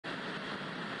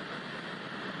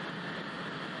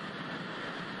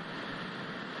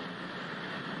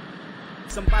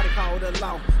Somebody call the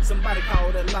law. Somebody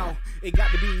call the law. It got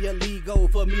to be illegal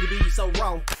for me to be so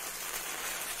wrong.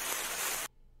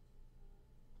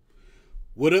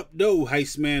 What up, though?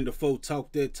 Heist man, the folk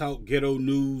talk that talk, ghetto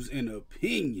news and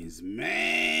opinions,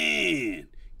 man.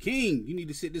 King, you need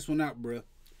to sit this one out, bruh.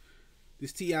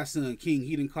 This T.I. son, King,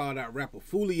 he done called out rapper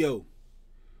Foolio.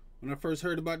 When I first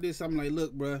heard about this, I'm like,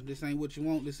 look, bruh, this ain't what you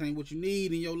want. This ain't what you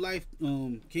need in your life,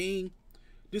 King.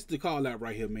 This is the call out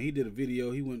right here, man. He did a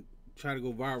video. He went try to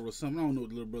go viral or something. I don't know what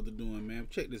the little brother doing, man.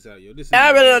 Check this out, yo. This I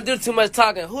really don't do too much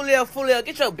talking. Foolio,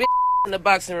 get your bitch in the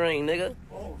boxing ring, nigga.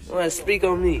 You wanna speak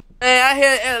on me? Man, I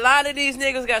hear a lot of these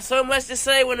niggas got so much to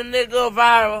say when a nigga go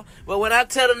viral, but when I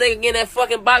tell the nigga get in that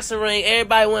fucking boxing ring,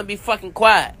 everybody wanna be fucking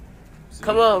quiet.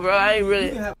 Come on, bro. I ain't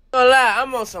really gonna lie.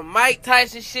 I'm on some Mike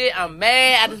Tyson shit. I'm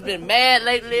mad. I just been mad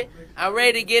lately. I'm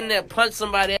ready to get in there and punch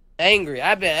somebody. Angry.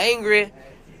 I've been angry,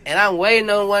 and I'm waiting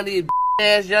on one of these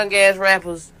ass young ass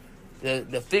rappers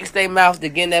to fix their mouth to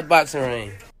get in that boxing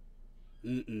ring.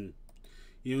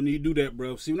 You don't need to do that,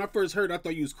 bro. See, when I first heard, I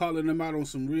thought you was calling them out on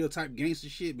some real type gangster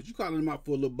shit, but you calling them out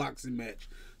for a little boxing match.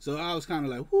 So I was kind of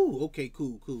like, whoo, okay,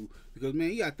 cool. Because, man,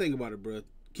 you got to think about it, bro.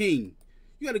 King,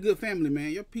 you got a good family,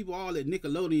 man. Your people all at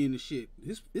Nickelodeon and shit.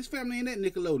 His family ain't at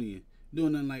Nickelodeon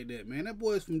doing nothing like that, man. That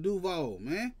boy is from Duval,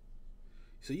 man.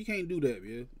 So you can't do that,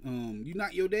 man. You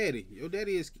not your daddy. Your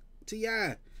daddy is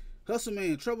T.I., Hustle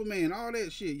Man, Trouble Man, all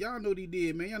that shit. Y'all know what he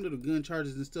did, man. Y'all know the gun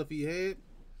charges and stuff he had.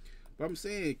 But I'm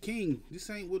saying, King, this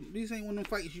ain't one of them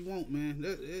fights you want, man.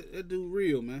 That dude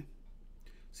real, man.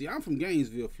 See, I'm from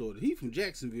Gainesville, Florida. He from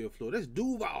Jacksonville, Florida. That's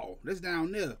Duval. That's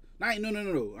down there.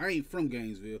 No. I ain't from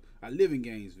Gainesville. I live in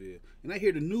Gainesville. And I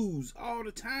hear the news all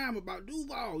the time about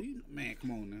Duval. Man,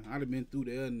 come on now. I'd have been through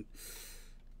there. And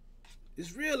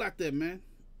it's real out there, man.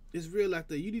 It's real out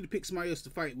there. You need to pick somebody else to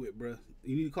fight with, bro.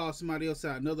 You need to call somebody else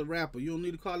out, another rapper. You don't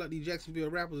need to call out these Jacksonville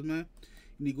rappers, man.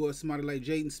 You need to go at somebody like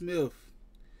Jaden Smith.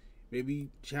 Maybe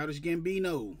Childish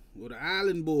Gambino or the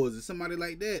Island Boys or somebody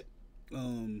like that.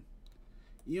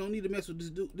 You don't need to mess with this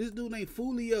dude. This dude ain't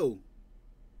Foolio.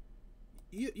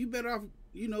 You better off,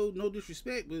 no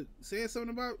disrespect, but saying something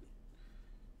about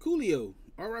Coolio.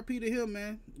 R.I.P. to him,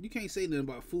 man. You can't say nothing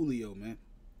about Foolio, man.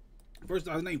 First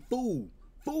off, his name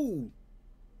Foolio.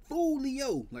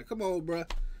 Like, come on, bro.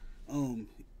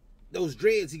 Those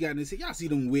dreads he got in his head. Y'all see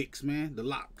them wicks, man. The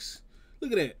locks.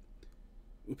 Look at that.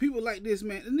 With people like this,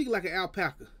 man, this nigga like an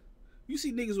alpaca. You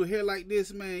see niggas with hair like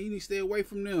this, man, you need to stay away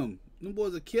from them. Them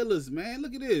boys are killers, man.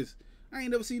 Look at this. I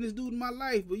ain't never seen this dude in my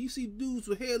life, but you see dudes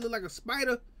with hair look like a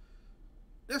spider.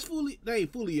 That's Foolio. They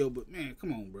ain't Foolio, but man,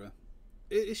 come on, bro.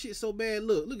 It shit so bad.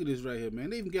 Look at this right here, man.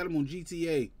 They even got them on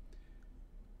GTA.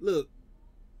 Look,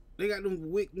 they got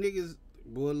them wick niggas.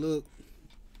 Boy, look,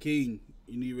 King,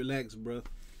 you need to relax, bro.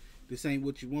 This ain't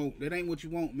what you want. That ain't what you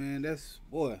want, man. That's,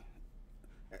 boy.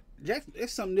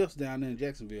 There's something else down there in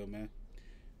Jacksonville, man.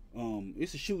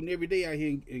 It's a shooting every day out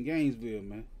here in Gainesville,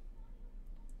 man.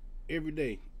 Every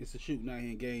day it's a shooting out here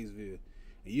in Gainesville,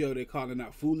 and you over there calling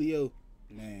out Foolio,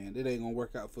 man. That ain't gonna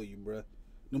work out for you, bro.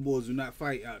 Them boys do not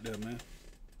fight out there, man.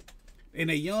 And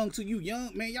they young too. You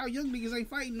young, man. Y'all young niggas ain't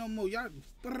fighting no more. Y'all.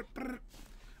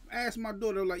 I asked my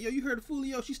daughter, like, yo, you heard of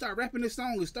Foolio? She start rapping this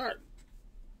song and start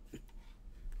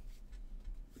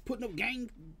putting up gang,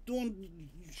 doing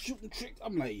shooting tricks.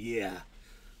 I'm like, yeah.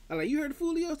 I'm like, you heard of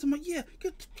Foolio? I'm like, yeah.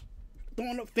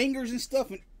 Throwing up fingers and stuff.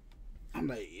 And I'm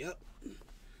like, yep.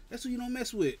 That's what you don't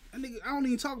mess with. I don't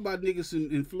even talk about niggas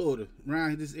in Florida,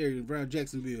 around this area, around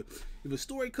Jacksonville. If a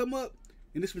story come up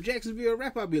and it's from Jacksonville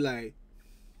rap, I'll be like,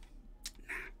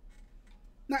 nah,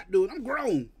 not doing. I'm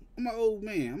grown. I'm an old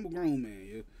man. I'm a grown man,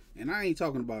 yo. And I ain't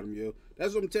talking about him, yo.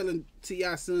 That's what I'm telling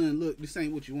T.I. son, look, this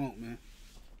ain't what you want, man.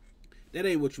 That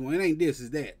ain't what you want. It ain't this,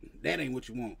 it's that. That ain't what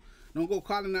you want. Don't go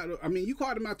calling out. I mean, you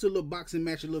called him out to a little boxing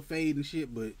match, a little fade and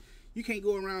shit, but you can't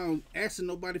go around asking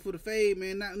nobody for the fade,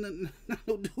 man. Not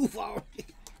no Duval.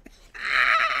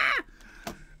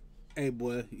 Hey,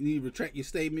 boy, you need to retract your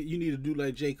statement. You need to do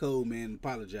like J. Cole, man, and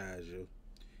apologize, yo.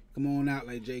 Come on out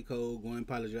like J. Cole, go and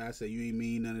apologize. Say you ain't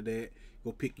mean none of that.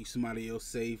 Go pick you somebody else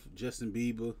safe. Justin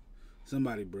Bieber.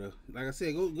 Somebody, bro. Like I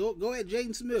said, go at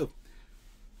Jaden Smith.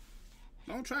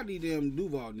 Don't try these damn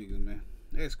Duval niggas, man.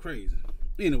 That's crazy.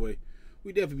 Anyway,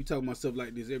 we definitely be talking about stuff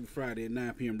like this every Friday at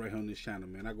 9 p.m. right here on this channel,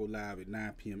 man. I go live at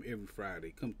 9 p.m. every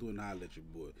Friday. Come through and holler at your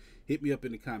boy. Hit me up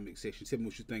in the comment section. Tell me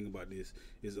what you think about this.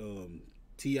 Is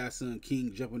T.I. son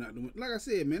King jumping out the window. Like I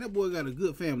said, man, that boy got a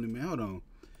good family, man. Hold on.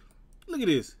 Look at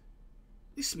this.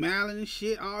 He's smiling and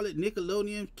shit. All at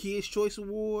Nickelodeon Kids Choice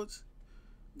Awards.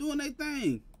 Doing their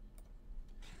thing.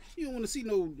 You don't want to see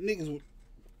no niggas with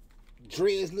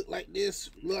dreads look like this.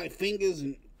 Look like fingers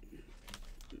and...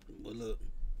 Well, look.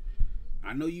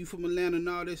 I know you from Atlanta and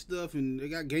all that stuff, and they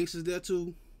got gangsters there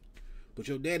too. But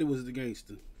your daddy was the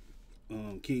gangster,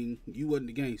 King. You wasn't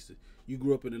the gangster. You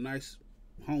grew up in a nice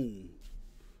home.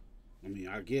 I mean,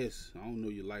 I guess. I don't know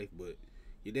your life, but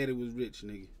your daddy was rich,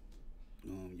 nigga.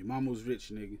 Your mama was rich,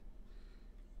 nigga.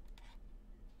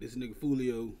 This nigga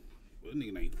Foolio, that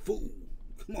nigga named Fool.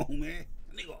 Come on, man.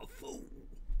 That nigga a fool.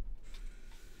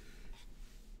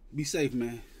 Be safe,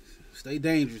 man. Stay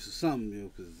dangerous or something, yo,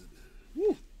 because,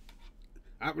 woo.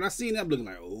 When I seen that, I'm looking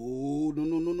like, oh,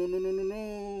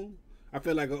 no. I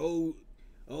felt like an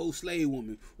old slave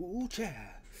woman. Ooh, child.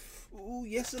 Ooh,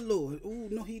 yes, the Lord. Ooh,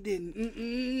 no, he didn't.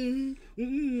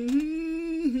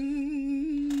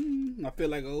 I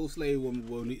felt like an old slave woman.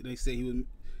 Well, they say he was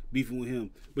beefing with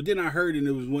him, but then I heard, and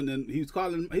it was one that he was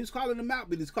calling him out,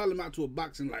 but he's calling him out to a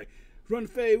boxing, like, run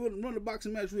the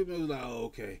boxing match with him. I was like, oh,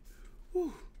 okay.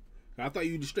 Whew. I thought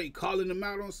you just straight calling him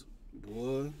out on,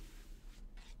 boy.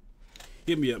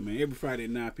 Hit me up, man. Every Friday at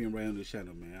 9 p.m. right on the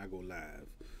channel, man. I go live.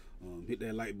 Hit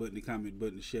that like button, the comment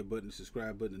button, the share button, the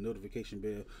subscribe button, the notification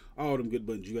bell. All them good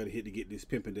buttons you got to hit to get this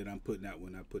pimping that I'm putting out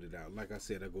when I put it out. Like I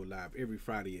said, I go live every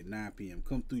Friday at 9 p.m.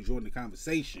 Come through, join the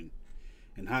conversation,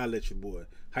 and holler at your boy.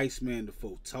 Heist Man the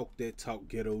Foe. Talk that talk,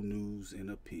 ghetto news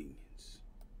and opinions.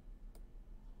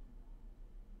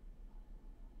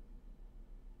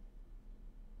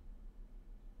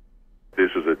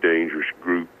 This is a dangerous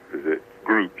groups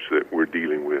that we're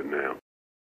dealing with now.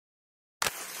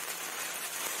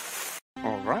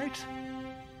 All right.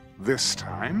 This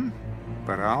time,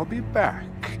 but I'll be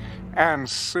back, and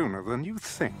sooner than you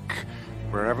think.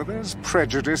 Wherever there's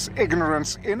prejudice,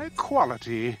 ignorance,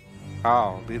 inequality,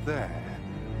 I'll be there.